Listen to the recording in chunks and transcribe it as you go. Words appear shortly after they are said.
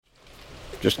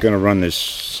just going to run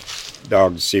this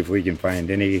dog to see if we can find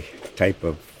any type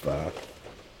of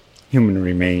human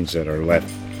remains that are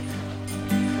left.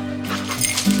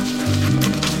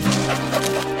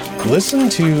 Listen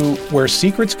to Where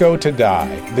Secrets Go to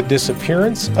Die, The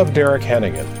Disappearance of Derek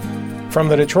Hennigan. From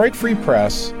the Detroit Free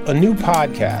Press, a new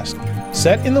podcast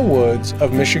set in the woods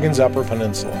of Michigan's Upper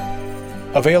Peninsula.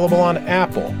 Available on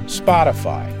Apple,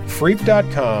 Spotify,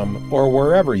 Freep.com, or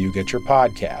wherever you get your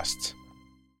podcasts.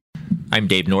 I'm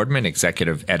Dave Nordman,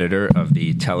 executive editor of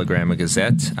the Telegram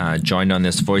Gazette, joined on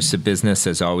this Voice of Business,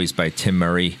 as always, by Tim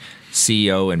Murray,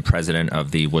 CEO and president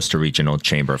of the Worcester Regional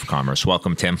Chamber of Commerce.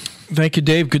 Welcome, Tim. Thank you,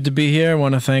 Dave. Good to be here. I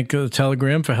want to thank the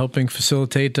Telegram for helping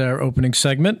facilitate our opening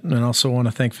segment, and also want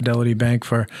to thank Fidelity Bank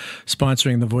for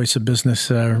sponsoring the Voice of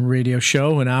Business radio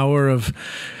show, an hour of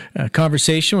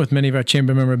conversation with many of our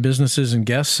chamber member businesses and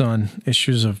guests on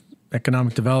issues of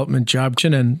economic development, job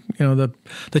creation, and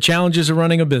the challenges of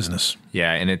running a business.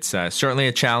 Yeah, and it's certainly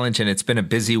a challenge, and it's been a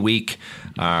busy week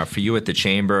for you at the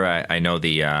chamber. I know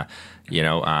the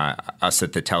us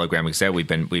at the Telegram Gazette, we've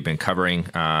been covering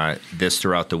this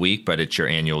throughout the week, but it's your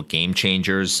annual Game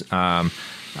Changers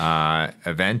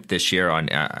event this year on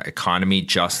economy,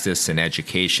 justice, and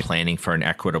education, planning for an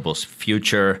equitable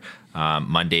future.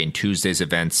 Monday and Tuesday's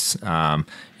events,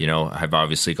 have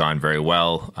obviously gone very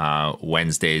well.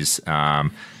 Wednesdays,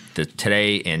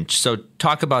 today, and so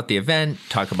talk about the event,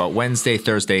 talk about Wednesday,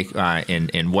 Thursday,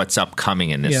 and what's upcoming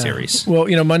in this series. Well,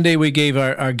 Monday we gave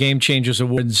our Game Changers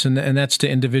Awards, and that's to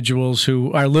individuals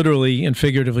who are literally and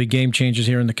figuratively game changers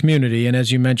here in the community. And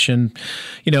as you mentioned,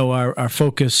 our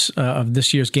focus of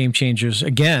this year's Game Changers,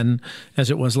 again, as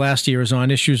it was last year, is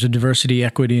on issues of diversity,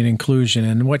 equity, and inclusion.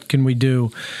 And what can we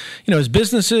do, as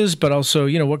businesses, but also,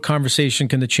 what conversation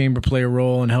can the chamber play a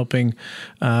role in helping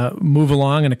move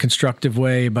along in a constructive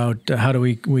way about how do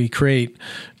we create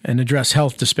and address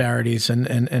health disparities and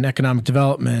economic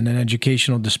development and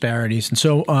educational disparities. And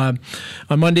so on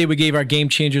Monday, we gave our Game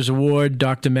Changers Award.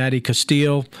 Dr. Maddie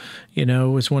Castile,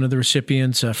 was one of the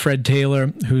recipients. Fred Taylor,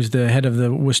 who's the head of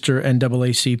the Worcester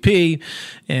NAACP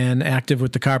and active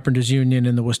with the Carpenters Union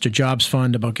and the Worcester Jobs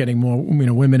Fund about getting more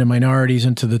women and minorities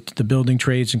into the building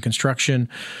trades and construction.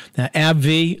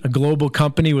 AbbVie, a global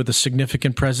company with a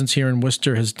significant presence here in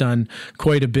Worcester, has done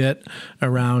quite a bit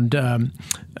around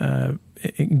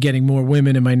getting more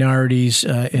women and minorities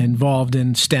involved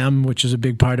in STEM, which is a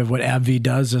big part of what AbbVie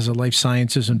does as a life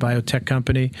sciences and biotech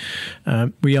company.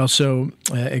 We also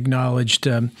acknowledged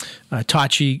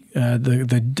Tachi,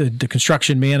 the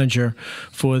construction manager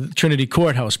for the Trinity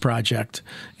Courthouse project,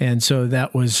 and so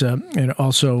that was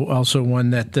also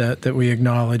one that we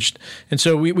acknowledged. And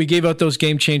so we gave out those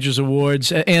Game Changers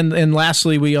Awards, and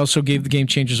lastly, we also gave the Game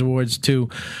Changers Awards to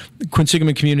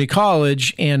Quinsigamond Community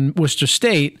College and Worcester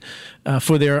State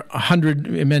for their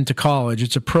 100 Men to College.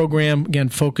 It's a program, again,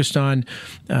 focused on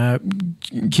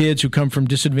kids who come from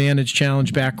disadvantaged,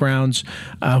 challenged backgrounds,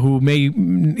 who may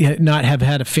not have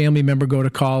had a family member go to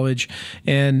college,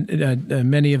 and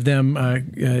many of them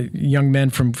young men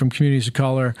from communities of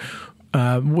color.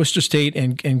 Worcester State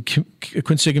and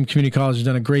Quinsigamond Community College has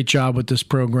done a great job with this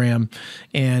program,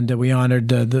 and we honored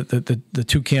the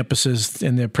two campuses,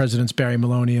 and their presidents, Barry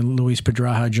Maloney and Luis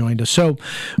Pedraja, joined us. So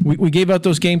we gave out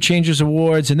those Game Changers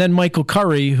Awards, and then Michael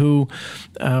Curry, who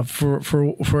led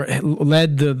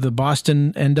the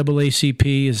Boston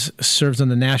NAACP, serves on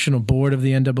the national board of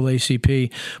the NAACP,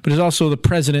 but is also the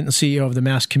president and CEO of the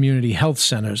Mass Community Health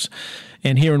Centers.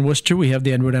 And here in Worcester, we have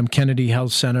the Edward M. Kennedy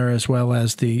Health Center as well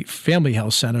as the Family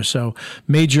Health Center. So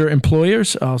major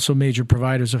employers, also major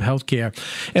providers of health care.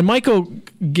 And Michael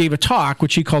gave a talk,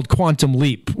 which he called Quantum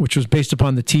Leap, which was based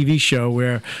upon the TV show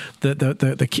where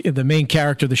the main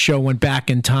character of the show went back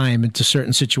in time into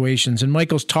certain situations. And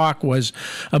Michael's talk was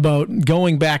about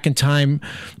going back in time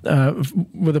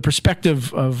with a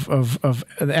perspective of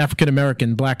the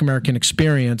African-American, Black American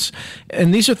experience.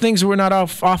 And these are things that we're not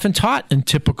often taught in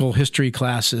typical history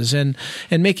classes, and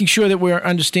making sure that we're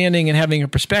understanding and having a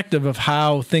perspective of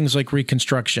how things like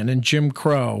Reconstruction and Jim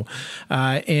Crow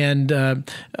and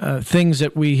things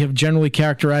that we have generally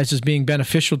characterized as being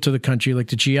beneficial to the country, like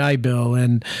the GI Bill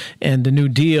and the New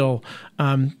Deal,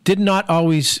 did not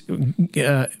always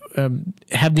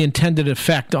have the intended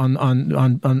effect on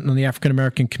the African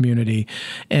American community,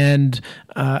 and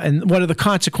what are the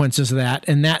consequences of that,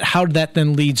 and how that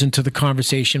then leads into the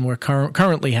conversation we're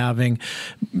currently having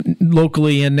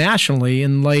locally and nationally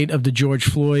in light of the George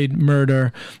Floyd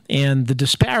murder and the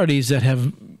disparities that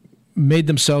have made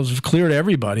themselves clear to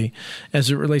everybody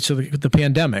as it relates to the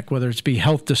pandemic, whether it's be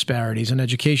health disparities and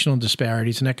educational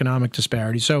disparities and economic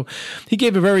disparities. So he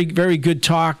gave a very, very good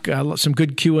talk, some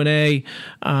good Q&A.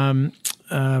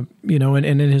 and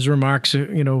in his remarks,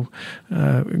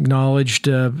 acknowledged,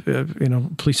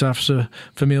 police officer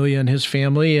Familia and his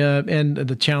family, and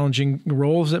the challenging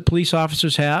roles that police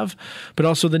officers have, but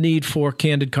also the need for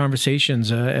candid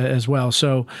conversations as well.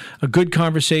 So a good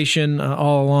conversation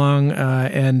all along,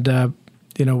 and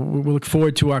we look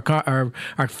forward to our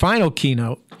final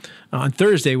keynote on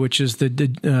Thursday, which is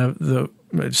the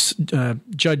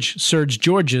Judge Serge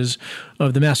Georges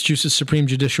of the Massachusetts Supreme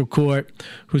Judicial Court,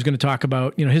 who's going to talk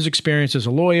about his experience as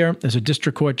a lawyer, as a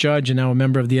district court judge, and now a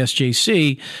member of the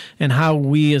SJC, and how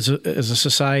we as a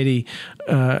society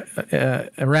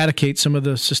eradicate some of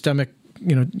the systemic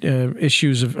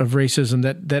issues of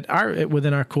racism that are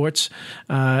within our courts,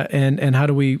 and how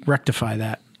do we rectify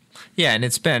that? Yeah, and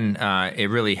it's been it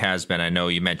really has been. I know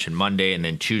you mentioned Monday and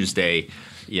then Tuesday.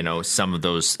 Some of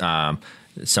those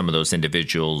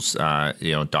individuals,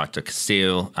 Dr.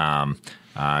 Castile,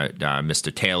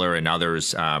 Mr. Taylor, and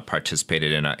others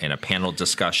participated in a panel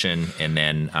discussion, and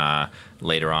then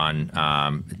later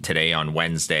on today on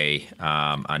Wednesday,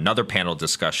 another panel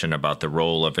discussion about the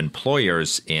role of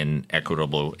employers in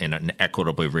an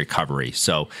equitable recovery.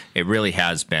 So it really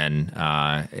has been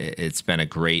it's been a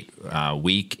great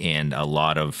week and a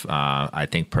lot of I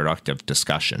think productive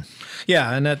discussion.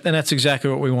 Yeah, and that's exactly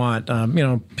what we want.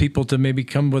 People to maybe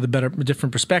come with a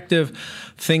different perspective,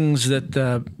 things that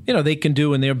they can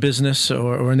do in their business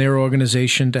or in their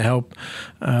organization to help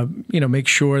make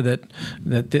sure that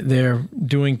they're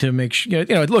doing to make sure.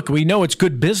 Look, we know it's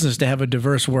good business to have a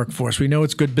diverse workforce. We know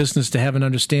it's good business to have an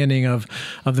understanding of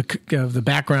the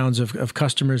backgrounds of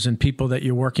customers and people that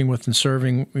you're working with and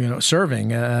serving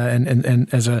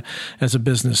and as a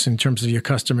business in terms of your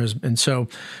customers. And so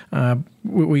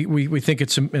we think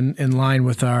it's in line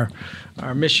with our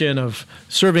mission of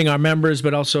serving our members,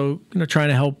 but also trying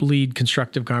to help lead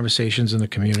constructive conversations in the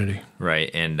community.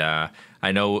 Right, and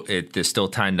I know there's still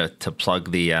time to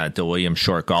plug the William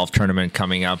Short Golf Tournament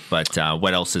coming up, but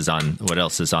what else is on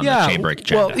the Chamber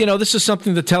agenda? Well, this is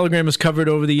something the Telegram has covered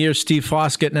over the years. Steve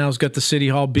Foskett now has got the City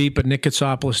Hall beat, but Nick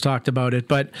Katsopoulos talked about it.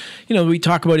 But we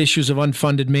talk about issues of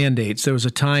unfunded mandates. There was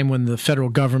a time when the federal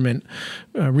government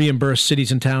reimbursed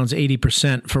cities and towns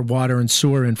 80% for water and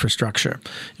sewer infrastructure,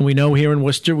 and we know here in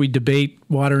Worcester we debate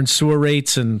water and sewer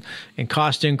rates and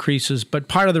cost increases. But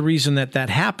part of the reason that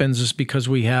happens is because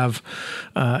we have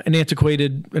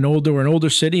an older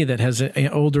city that has an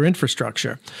older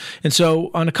infrastructure. And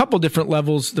so on a couple different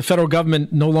levels, the federal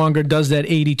government no longer does that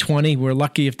 80-20. We're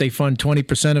lucky if they fund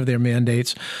 20% of their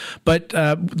mandates. But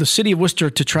the city of Worcester,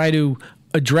 to try to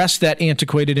address that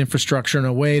antiquated infrastructure in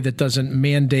a way that doesn't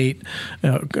mandate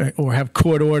or have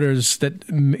court orders that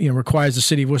requires the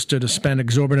city of Worcester to spend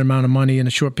exorbitant amount of money in a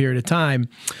short period of time.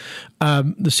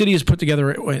 The city has put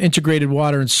together an integrated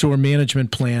water and sewer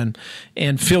management plan,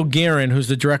 and Phil Guerin, who's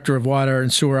the director of water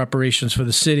and sewer operations for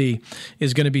the city,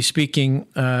 is going to be speaking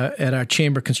at our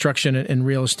Chamber Construction and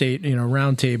Real Estate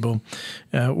roundtable,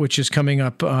 which is coming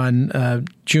up on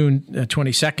June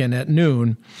 22nd at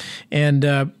noon,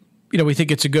 and we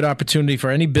think it's a good opportunity for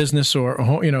any business or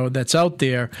that's out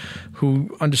there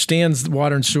who understands the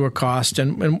water and sewer cost.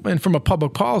 And from a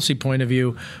public policy point of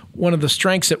view, one of the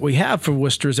strengths that we have for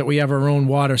Worcester is that we have our own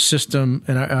water system,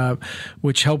 and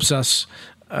which helps us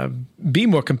be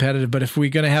more competitive. But if we're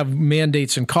going to have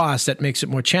mandates and costs, that makes it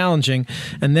more challenging.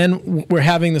 And then we're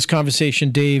having this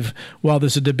conversation, Dave, while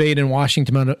there's a debate in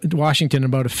Washington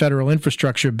about a federal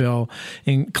infrastructure bill.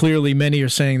 And clearly many are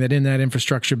saying that in that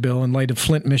infrastructure bill, in light of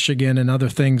Flint, Michigan and other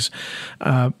things,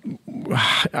 our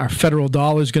federal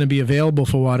dollar is going to be available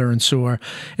for water and sewer.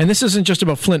 And this isn't just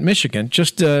about Flint, Michigan.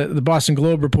 Just the Boston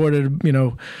Globe reported,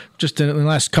 just in the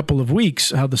last couple of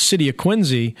weeks, how the city of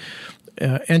Quincy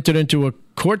entered into a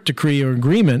court decree or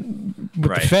agreement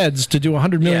with the feds to do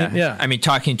 $100 million. Yeah. I mean,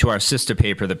 talking to our sister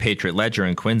paper, the Patriot Ledger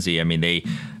in Quincy, I mean, they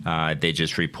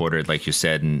just reported, like you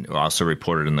said, and also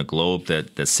reported in the Globe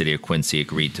that the city of Quincy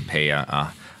agreed to pay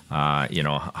a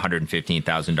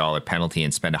 $115,000 penalty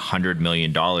and spend $100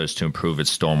 million to improve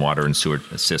its stormwater and sewer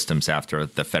systems after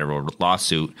the federal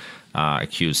lawsuit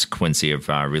accused Quincy of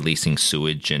releasing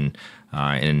sewage and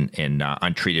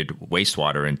untreated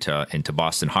wastewater into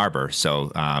Boston Harbor. So,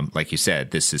 like you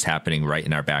said, this is happening right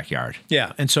in our backyard.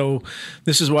 Yeah, and so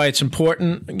this is why it's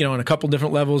important. On a couple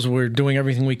different levels, we're doing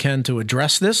everything we can to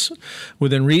address this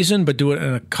within reason, but do it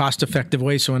in a cost-effective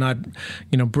way, so we're not,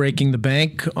 breaking the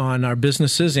bank on our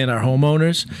businesses and our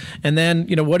homeowners. And then,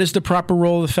 what is the proper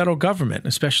role of the federal government,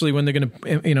 especially when they're going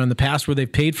to, in the past where they've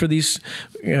paid for these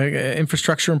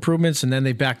infrastructure improvements and then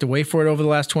they backed away for it over the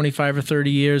last 25 or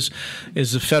 30 years.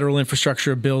 is the federal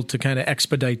infrastructure bill to kind of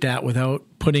expedite that without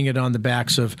putting it on the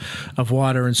backs of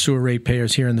water and sewer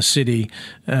ratepayers here in the city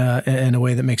in a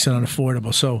way that makes it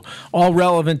unaffordable. So all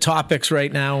relevant topics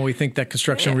right now. We think that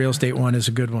construction real estate one is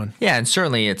a good one. Yeah, and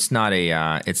certainly it's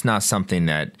not something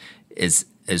that is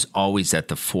always at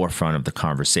the forefront of the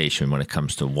conversation when it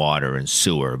comes to water and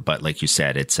sewer. But like you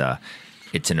said, it's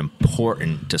an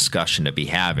important discussion to be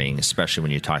having, especially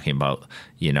when you're talking about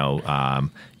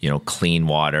clean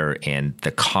water and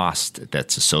the cost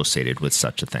that's associated with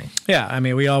such a thing. Yeah, I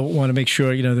mean, we all want to make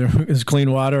sure there's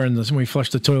clean water and when we flush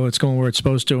the toilet, it's going where it's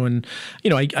supposed to. And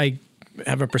I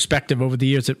have a perspective over the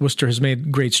years that Worcester has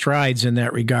made great strides in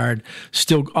that regard.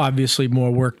 Still, obviously,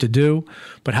 more work to do,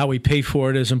 but how we pay for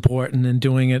it is important, and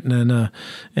doing it in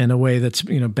a way that's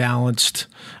balanced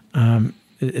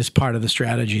is part of the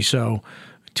strategy. So,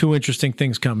 two interesting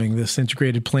things coming. This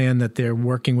integrated plan that they're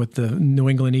working with the New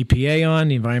England EPA on,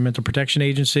 the Environmental Protection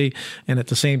Agency, and at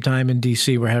the same time in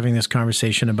D.C. we're having this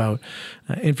conversation about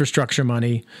infrastructure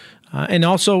money. And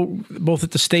also, both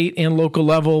at the state and local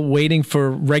level, waiting for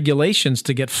regulations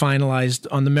to get finalized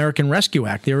on the American Rescue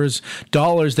Act. There is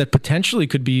dollars that potentially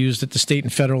could be used at the state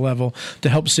and federal level to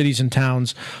help cities and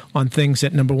towns on things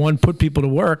that, number one, put people to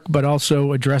work, but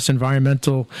also address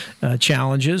environmental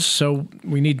challenges. So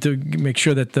we need to make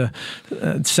sure that the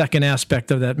second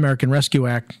aspect of that American Rescue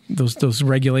Act, those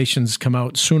regulations come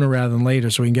out sooner rather than later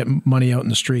so we can get money out in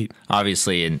the street.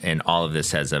 Obviously, and all of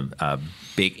this has a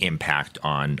big impact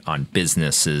on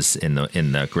businesses in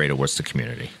the greater Worcester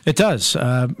community. It does.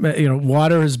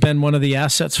 Water has been one of the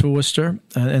assets for Worcester,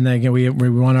 and again, we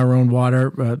run our own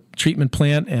water treatment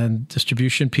plant and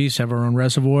distribution piece. Have our own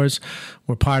reservoirs.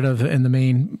 We're part of and the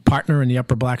main partner in the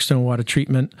Upper Blackstone Water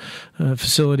Treatment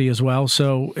facility as well.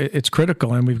 So it's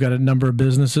critical, and we've got a number of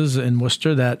businesses in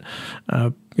Worcester that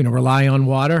rely on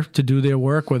water to do their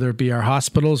work, whether it be our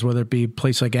hospitals, whether it be a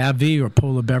place like AbbVie or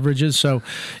Polar Beverages. So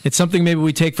it's something maybe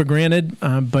we take for granted,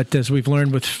 but as we've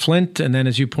learned with Flint, and then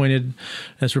as you pointed,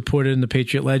 as reported in the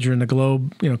Patriot Ledger and the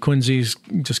Globe, Quincy's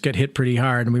just get hit pretty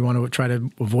hard, and we want to try to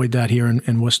avoid that here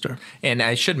in Worcester. And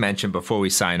I should mention before we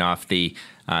sign off, the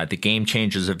Game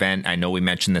Changers event. I know we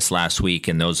mentioned this last week,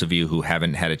 and those of you who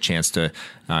haven't had a chance to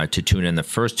tune in the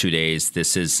first 2 days,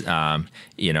 this is,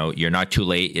 you're not too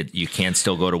late. You can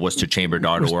still go to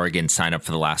worcesterchamber.org and sign up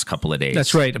for the last couple of days.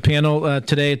 That's right. A panel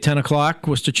today at 10 o'clock,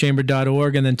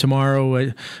 worcesterchamber.org, and then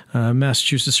tomorrow,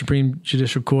 Massachusetts Supreme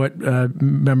Judicial Court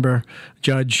member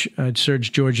Judge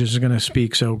Serge George is going to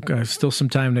speak. So still some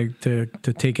time to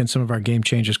take in some of our Game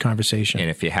Changers conversation. And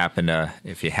if you happen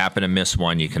to miss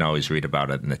one, you can always read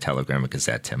about it in the Telegram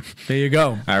Gazette, Tim. There you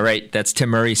go. All right. That's Tim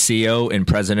Murray, CEO and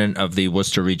President of the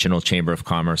Worcester Regional Chamber of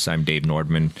Commerce. I'm Dave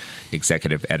Nordman,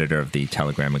 Executive Editor of the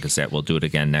Telegram Gazette. We'll do it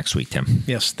again next week, Tim.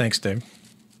 Yes. Thanks, Dave.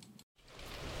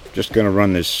 Just going to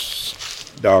run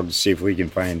this dog to see if we can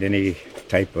find any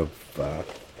type of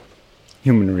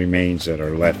human remains that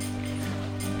are left.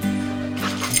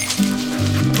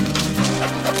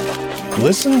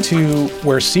 Listen to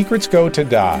Where Secrets Go to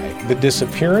Die, The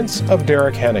Disappearance of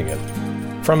Derek Hennigan.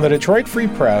 From the Detroit Free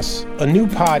Press, a new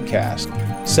podcast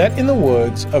set in the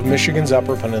woods of Michigan's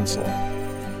Upper Peninsula.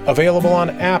 Available on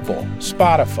Apple,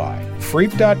 Spotify,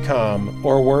 Freep.com,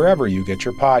 or wherever you get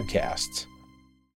your podcasts.